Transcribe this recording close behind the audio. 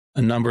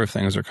A number of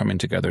things are coming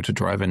together to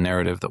drive a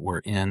narrative that we're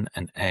in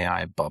an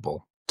AI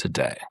bubble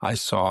today. I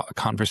saw a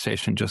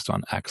conversation just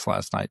on X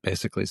last night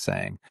basically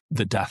saying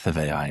the death of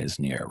AI is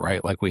near,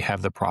 right? Like we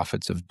have the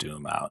prophets of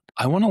doom out.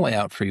 I want to lay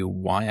out for you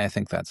why I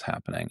think that's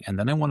happening. And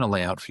then I want to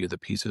lay out for you the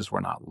pieces we're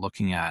not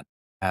looking at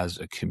as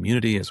a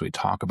community as we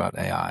talk about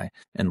AI.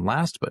 And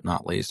last but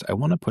not least, I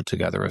want to put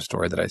together a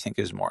story that I think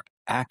is more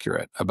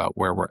accurate about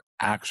where we're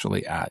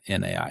actually at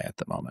in AI at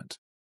the moment.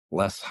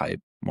 Less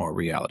hype, more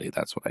reality.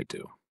 That's what I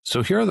do.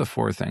 So here are the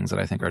 4 things that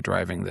I think are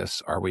driving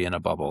this "are we in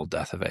a bubble,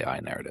 death of AI"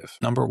 narrative.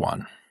 Number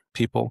 1,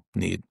 people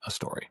need a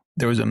story.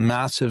 There was a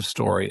massive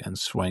story and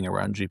swing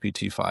around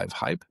GPT-5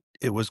 hype.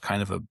 It was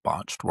kind of a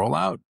botched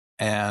rollout,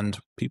 and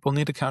people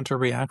need a counter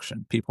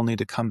reaction. People need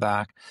to come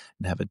back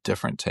and have a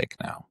different take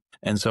now.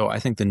 And so I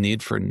think the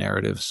need for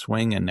narrative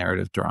swing and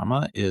narrative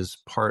drama is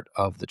part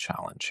of the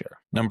challenge here.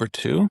 Number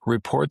 2,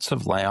 reports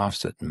of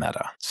layoffs at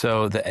Meta.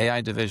 So the AI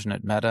division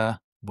at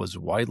Meta was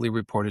widely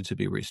reported to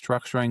be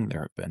restructuring.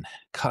 There have been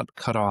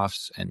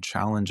cutoffs and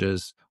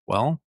challenges.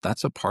 Well,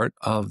 that's a part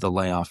of the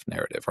layoff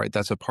narrative, right?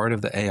 That's a part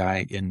of the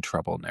AI in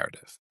trouble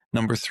narrative.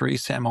 Number 3,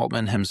 Sam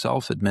Altman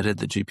himself admitted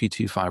the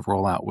GPT-5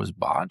 rollout was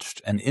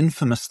botched and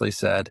infamously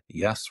said,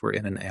 yes, we're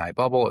in an AI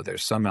bubble, or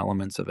there's some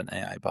elements of an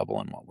AI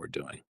bubble in what we're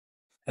doing.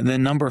 And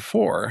then number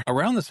 4,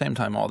 around the same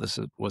time all this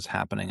was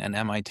happening, an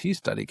MIT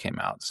study came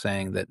out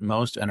saying that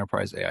most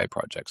enterprise AI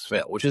projects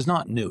fail, which is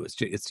not new.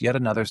 It's yet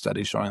another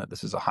study showing that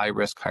this is a high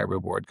risk, high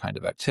reward kind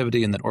of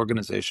activity, and that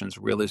organizations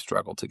really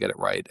struggle to get it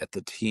right at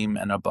the team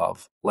and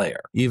above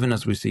layer, even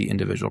as we see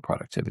individual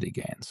productivity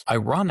gains.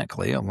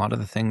 Ironically, a lot of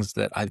the things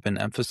that I've been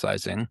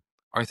emphasizing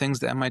are things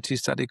the MIT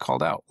study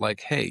called out,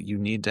 like, hey, you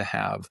need to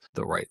have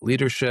the right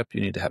leadership,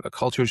 you need to have a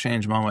culture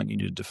change moment, you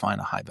need to define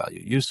a high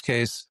value use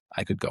case,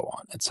 I could go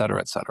on, et cetera,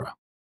 et cetera.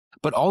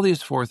 But all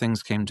these 4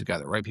 things came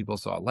together, right? People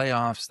saw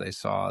layoffs, they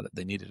saw that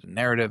they needed a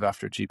narrative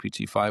after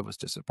GPT-5 was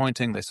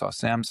disappointing, they saw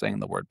Sam saying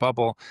the word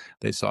bubble,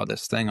 they saw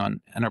this thing on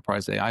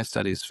enterprise AI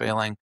studies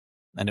failing,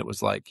 and it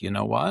was like, you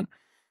know what?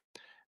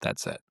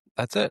 That's it.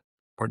 That's it.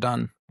 We're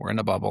done. We're in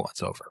a bubble.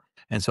 It's over.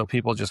 And so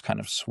people just kind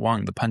of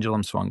the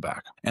pendulum swung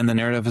back, and the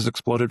narrative has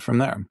exploded from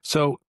there.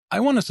 So I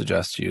want to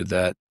suggest to you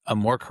that a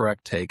more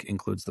correct take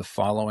includes the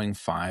following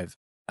 5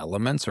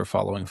 elements or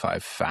following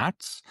 5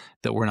 facts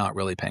that we're not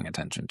really paying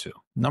attention to.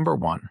 Number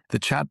 1, the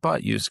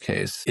chatbot use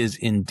case is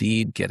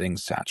indeed getting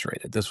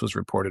saturated. This was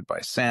reported by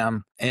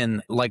Sam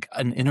in like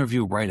an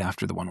interview right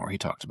after the one where he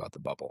talked about the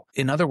bubble.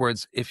 In other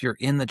words, if you're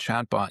in the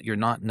chatbot, you're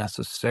not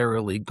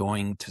necessarily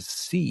going to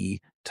see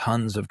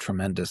tons of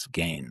tremendous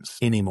gains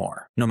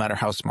anymore, no matter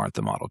how smart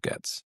the model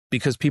gets.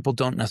 Because people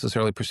don't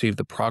necessarily perceive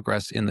the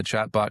progress in the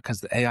chatbot because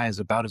the AI is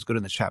about as good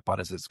in the chatbot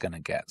as it's going to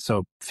get.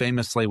 So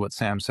famously, what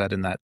Sam said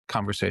in that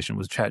conversation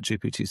was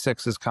ChatGPT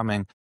 6 is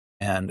coming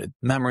and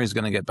memory is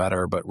going to get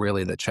better, but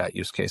really the chat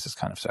use case is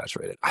kind of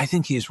saturated. I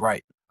think he's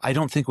right. I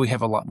don't think we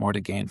have a lot more to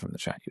gain from the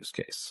chat use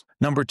case.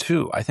 Number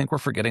 2, I think we're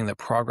forgetting that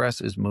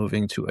progress is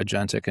moving to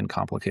agentic and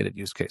complicated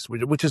use case,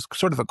 which is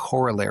sort of a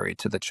corollary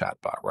to the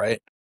chatbot,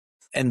 right?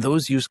 And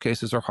those use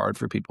cases are hard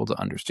for people to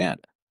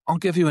understand. I'll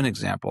give you an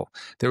example.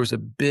 There was a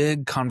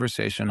big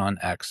conversation on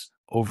X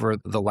over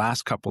the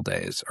last couple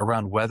days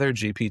around whether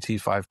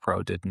GPT-5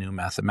 Pro did new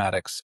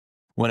mathematics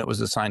when it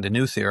was assigned a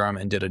new theorem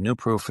and did a new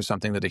proof for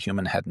something that a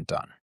human hadn't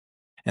done.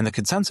 And the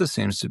consensus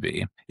seems to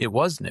be it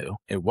was new,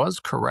 it was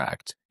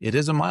correct, it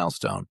is a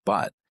milestone,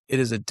 but it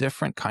is a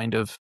different kind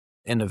of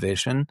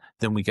innovation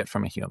than we get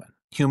from a human.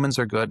 Humans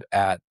are good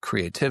at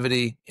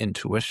creativity,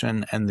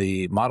 intuition, and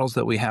the models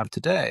that we have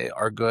today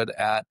are good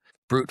at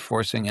brute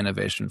forcing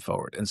innovation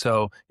forward. And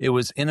so it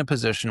was in a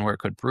position where it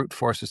could brute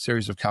force a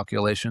series of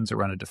calculations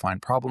around a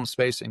defined problem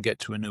space and get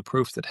to a new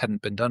proof that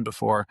hadn't been done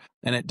before,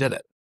 and it did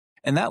it.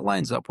 And that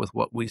lines up with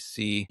what we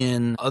see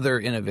in other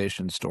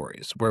innovation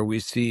stories, where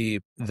we see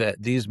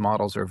that these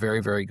models are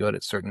very, very good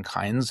at certain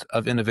kinds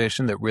of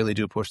innovation that really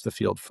do push the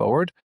field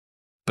forward,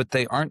 but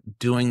they aren't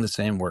doing the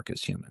same work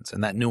as humans,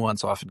 and that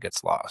nuance often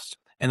gets lost.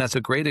 And that's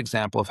a great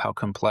example of how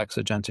complex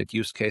agentic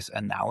use case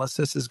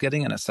analysis is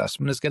getting and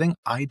assessment is getting.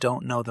 I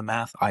don't know the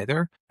math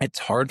either. It's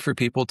hard for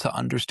people to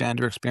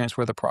understand or experience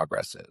where the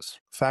progress is.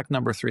 Fact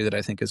number 3 that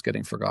I think is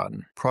getting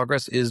forgotten.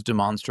 Progress is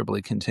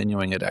demonstrably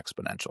continuing at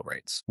exponential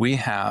rates. We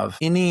have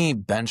any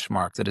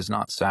benchmark that is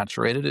not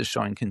saturated is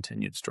showing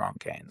continued strong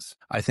gains.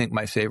 I think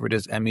my favorite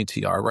is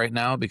METR right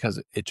now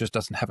because it just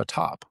doesn't have a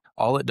top.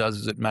 All it does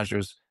is it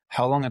measures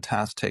how long a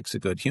task takes a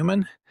good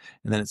human,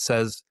 and then it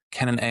says,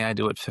 can an AI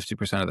do it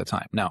 50% of the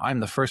time? Now, I'm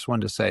the first one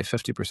to say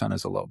 50%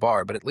 is a low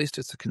bar, but at least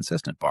it's a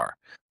consistent bar.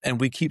 And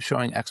we keep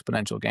showing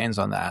exponential gains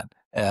on that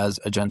as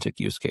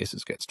agentic use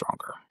cases get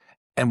stronger.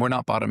 And we're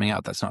not bottoming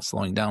out. That's not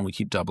slowing down. We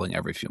keep doubling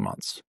every few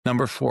months.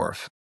 Number 4,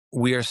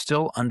 we are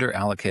still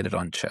underallocated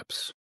on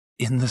chips.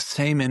 In the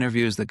same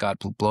interviews that got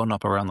blown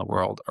up around the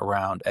world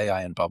around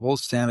AI and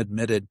bubbles, Sam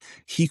admitted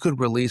he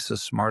could release a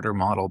smarter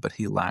model, but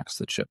he lacks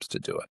the chips to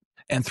do it.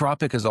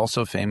 Anthropic is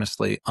also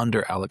famously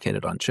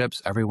underallocated on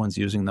chips. Everyone's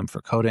using them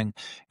for coding,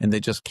 and they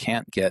just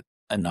can't get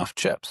enough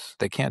chips.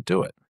 They can't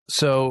do it.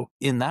 So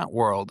in that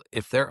world,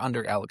 if they're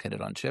underallocated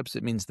on chips,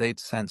 it means they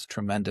sense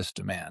tremendous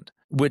demand,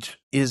 which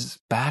is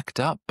backed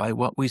up by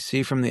what we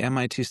see from the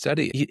MIT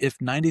study. If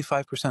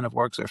 95% of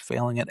orgs are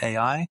failing at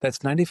AI, that's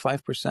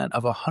 95%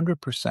 of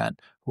 100%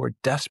 who are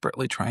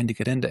desperately trying to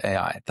get into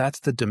AI. That's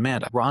the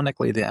demand.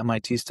 Ironically, the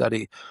MIT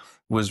study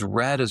was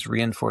read as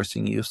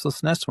reinforcing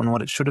uselessness when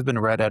what it should have been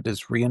read at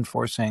is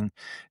reinforcing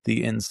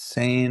the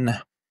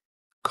insane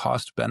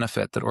cost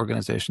benefit that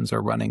organizations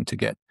are running to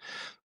get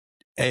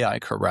AI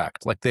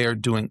correct. Like they are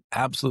doing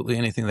absolutely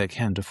anything they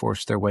can to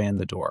force their way in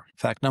the door.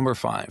 Fact number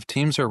 5,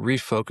 teams are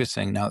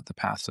refocusing now that the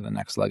path to the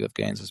next leg of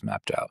gains is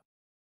mapped out.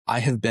 I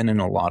have been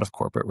in a lot of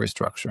corporate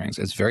restructurings.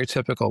 It's very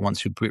typical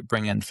once you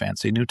bring in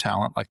fancy new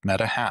talent like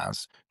Meta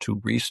has to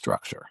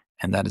restructure.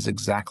 And that is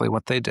exactly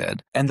what they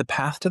did. And the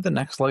path to the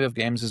next leg of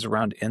games is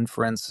around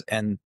inference.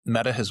 And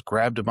Meta has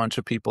grabbed a bunch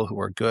of people who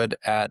are good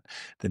at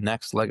the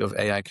next leg of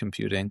AI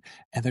computing,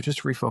 and they're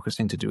just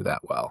refocusing to do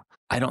that well.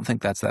 I don't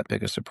think that's that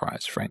big a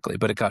surprise, frankly,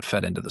 but it got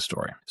fed into the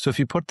story. So if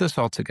you put this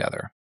all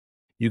together,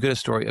 you get a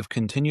story of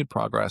continued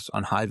progress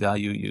on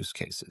high-value use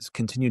cases,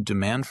 continued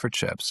demand for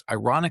chips,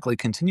 ironically,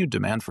 continued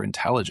demand for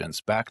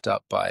intelligence, backed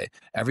up by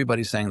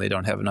everybody saying they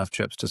don't have enough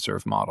chips to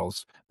serve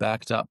models,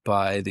 backed up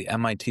by the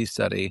MIT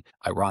study,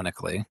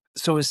 ironically.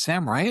 So is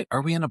Sam right?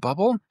 Are we in a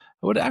bubble?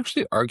 I would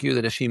actually argue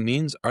that if he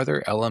means, are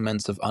there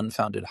elements of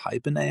unfounded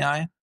hype in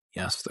AI?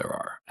 Yes, there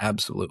are.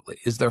 Absolutely.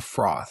 Is there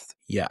froth?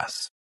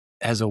 Yes.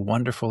 As a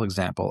wonderful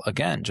example,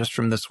 again, just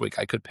from this week,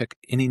 I could pick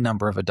any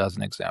number of a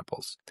dozen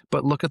examples,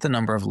 but look at the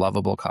number of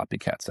lovable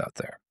copycats out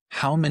there.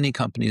 How many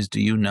companies do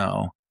you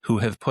know who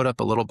have put up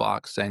a little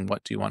box saying,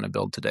 what do you want to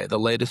build today? The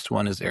latest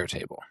one is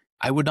Airtable.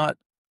 I would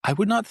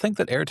not think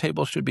that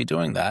Airtable should be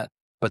doing that,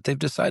 but they've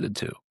decided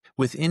to.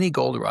 With any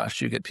gold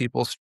rush, you get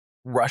people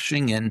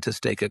rushing in to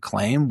stake a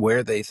claim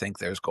where they think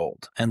there's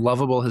gold. And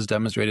Lovable has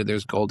demonstrated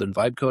there's gold in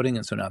vibe coding,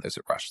 and so now there's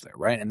a rush there,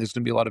 right? And there's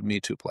going to be a lot of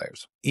Me Too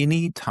players.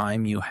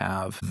 Anytime you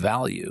have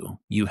value,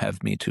 you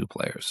have Me Too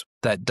players.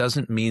 That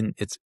doesn't mean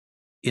it's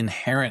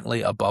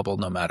inherently a bubble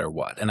no matter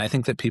what. And I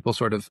think that people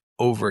sort of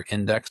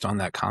over-indexed on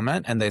that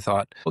comment, and they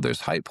thought, oh,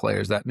 there's hype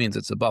players, that means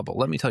it's a bubble.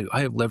 Let me tell you,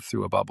 I have lived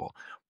through a bubble.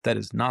 That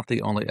is not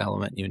the only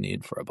element you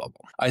need for a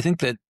bubble. I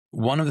think that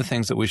one of the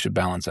things that we should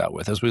balance out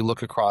with as we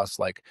look across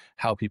like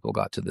how people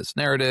got to this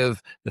narrative,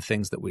 the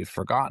things that we've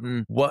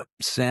forgotten, what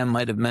Sam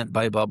might have meant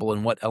by bubble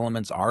and what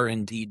elements are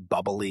indeed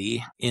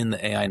bubbly in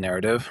the AI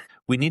narrative,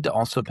 we need to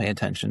also pay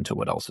attention to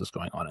what else is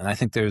going on. And I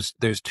think there's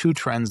 2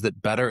 trends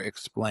that better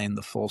explain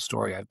the full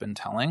story I've been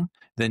telling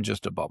than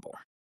just a bubble.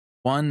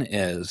 One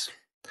is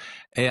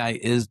AI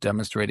is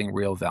demonstrating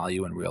real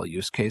value in real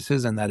use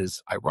cases, and that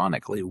is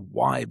ironically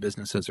why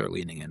businesses are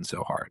leaning in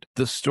so hard.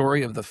 The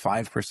story of the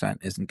 5%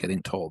 isn't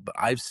getting told, but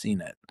I've seen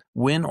it.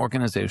 When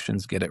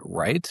organizations get it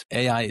right,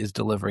 AI is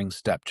delivering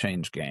step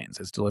change gains.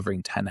 It's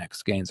delivering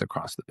 10x gains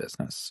across the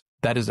business.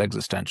 That is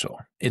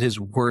existential. It is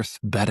worth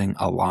betting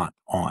a lot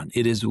on.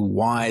 It is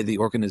why the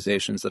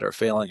organizations that are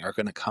failing are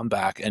going to come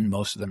back, and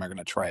most of them are going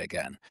to try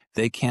again.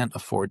 They can't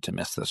afford to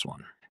miss this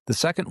one. The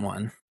second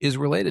one is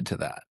related to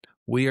that.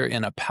 We are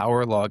in a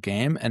power law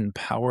game, and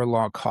power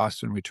law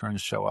costs and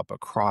returns show up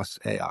across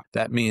AI.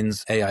 That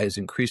means AI is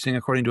increasing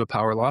according to a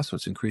power law, so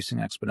it's increasing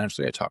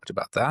exponentially. I talked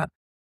about that.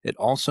 It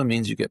also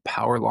means you get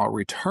power law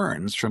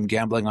returns from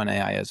gambling on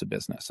AI as a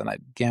business. And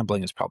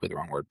gambling is probably the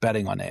wrong word,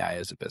 betting on AI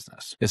as a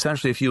business.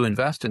 Essentially, if you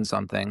invest in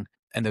something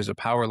and there's a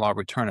power law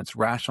return, it's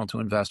rational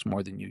to invest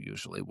more than you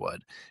usually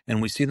would.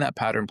 And we see that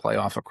pattern play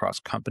off across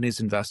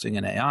companies investing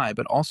in AI,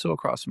 but also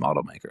across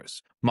model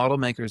makers. Model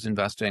makers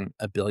investing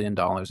 $1 billion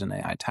in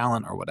AI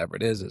talent or whatever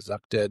it is, as Zuck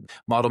did.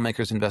 Model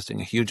makers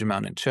investing a huge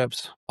amount in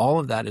chips. All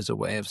of that is a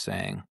way of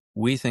saying,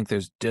 we think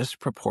there's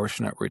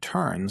disproportionate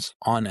returns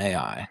on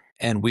AI.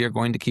 And we are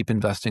going to keep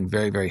investing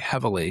very, very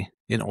heavily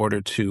in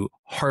order to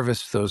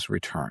harvest those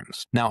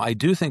returns. Now, I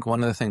do think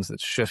one of the things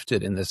that's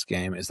shifted in this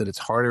game is that it's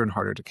harder and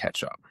harder to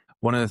catch up.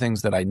 One of the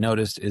things that I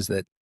noticed is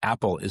that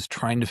Apple is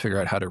trying to figure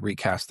out how to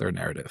recast their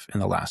narrative in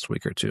the last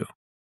week or two.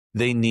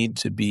 They need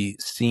to be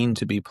seen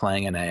to be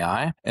playing in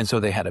AI. And so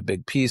they had a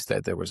big piece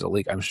that there was a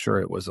leak. I'm sure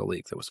it was a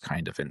leak that was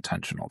kind of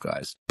intentional,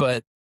 guys.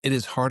 But it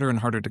is harder and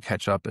harder to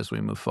catch up as we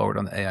move forward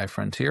on the AI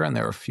frontier, and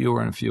there are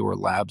fewer and fewer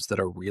labs that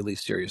are really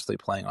seriously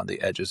playing on the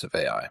edges of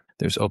AI.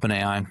 There's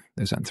OpenAI,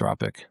 there's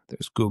Anthropic,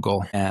 there's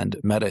Google, and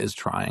Meta is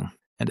trying,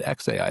 and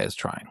xAI is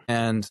trying.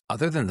 And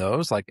other than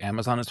those, like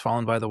Amazon has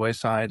fallen by the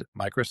wayside,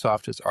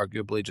 Microsoft has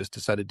arguably just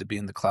decided to be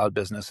in the cloud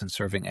business and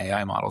serving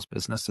AI models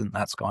business, and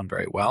that's gone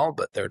very well,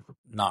 but they're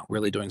not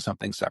really doing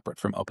something separate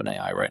from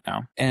OpenAI right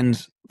now.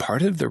 And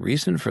part of the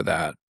reason for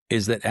that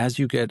is that as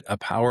you get a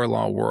power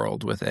law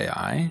world with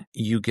AI,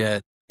 you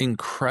get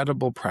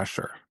incredible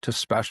pressure to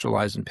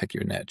specialize and pick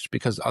your niche,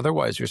 because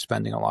otherwise you're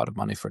spending a lot of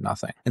money for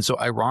nothing. And so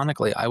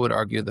ironically, I would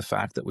argue the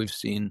fact that we've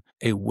seen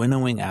a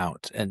winnowing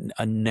out and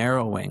a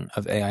narrowing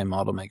of AI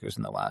model makers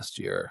in the last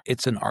year,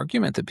 it's an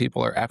argument that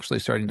people are actually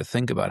starting to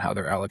think about how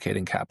they're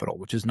allocating capital,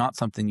 which is not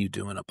something you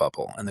do in a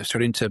bubble. And they're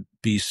starting to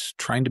be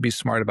trying to be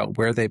smart about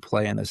where they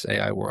play in this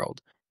AI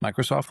world.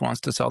 Microsoft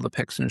wants to sell the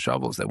picks and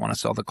shovels. They want to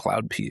sell the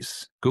cloud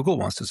piece. Google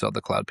wants to sell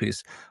the cloud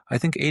piece. I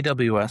think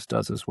AWS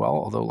does as well,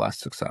 although less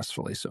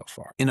successfully so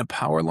far. In a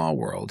power law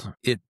world,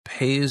 it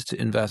pays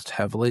to invest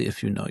heavily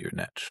if you know your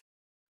niche,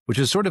 which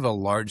is sort of a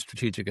large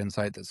strategic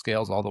insight that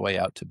scales all the way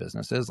out to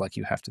businesses. Like,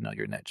 you have to know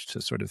your niche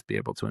to sort of be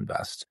able to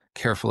invest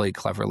carefully,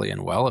 cleverly,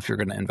 and well if you're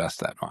going to invest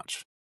that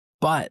much.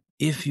 But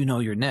if you know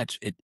your niche,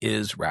 it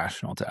is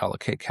rational to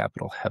allocate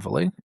capital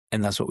heavily.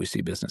 And that's what we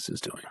see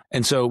businesses doing.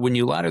 And so when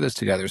you ladder this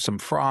together, some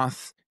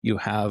froth, you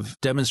have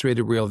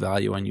demonstrated real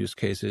value on use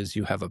cases,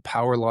 you have a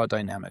power law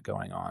dynamic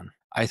going on.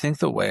 I think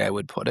the way I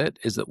would put it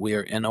is that we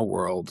are in a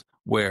world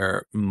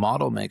where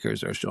model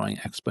makers are showing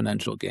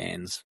exponential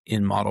gains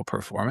in model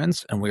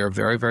performance, and we are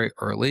very, very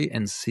early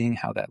in seeing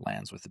how that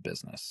lands with the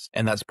business.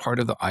 And that's part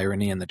of the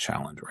irony and the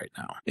challenge right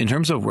now. In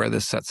terms of where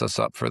this sets us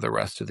up for the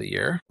rest of the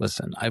year,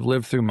 listen, I've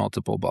lived through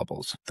multiple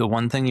bubbles. The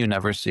one thing you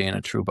never see in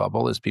a true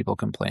bubble is people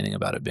complaining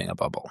about it being a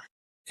bubble.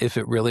 If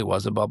it really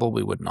was a bubble,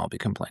 we wouldn't all be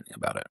complaining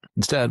about it.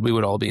 Instead, we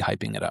would all be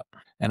hyping it up.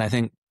 And I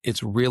think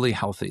it's really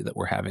healthy that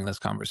we're having this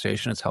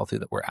conversation. It's healthy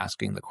that we're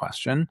asking the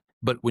question.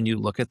 But when you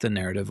look at the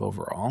narrative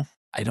overall,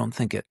 I don't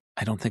think it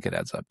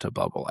adds up to a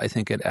bubble. I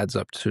think it adds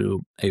up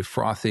to a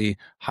frothy,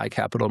 high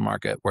capital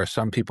market where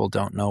some people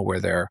don't know where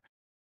their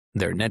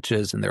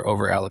niches and they're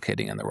over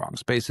allocating in the wrong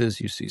spaces.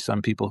 You see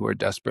some people who are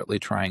desperately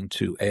trying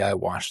to AI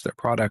wash their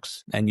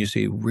products, and you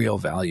see real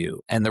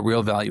value. And the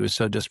real value is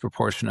so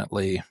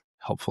disproportionately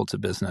helpful to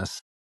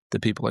business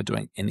that people are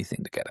doing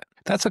anything to get it.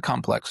 That's a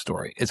complex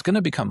story. It's going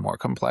to become more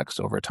complex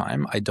over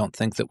time. I don't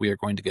think that we are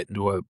going to get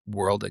into a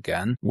world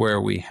again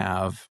where we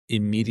have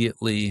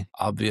immediately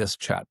obvious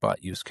chatbot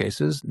use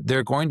cases. There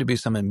are going to be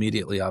some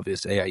immediately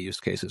obvious AI use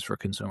cases for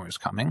consumers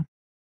coming.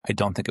 I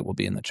don't think it will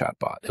be in the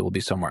chatbot. It will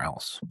be somewhere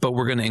else. But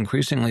we're going to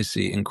increasingly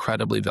see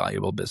incredibly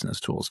valuable business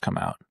tools come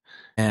out.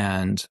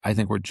 And I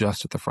think we're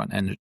just at the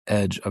front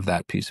edge of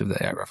that piece of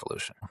the AI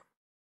revolution.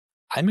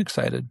 I'm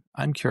excited.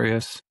 I'm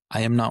curious.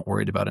 I am not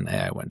worried about an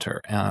AI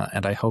winter.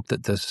 And I hope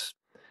that this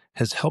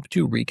has helped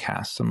you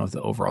recast some of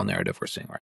the overall narrative we're seeing right now.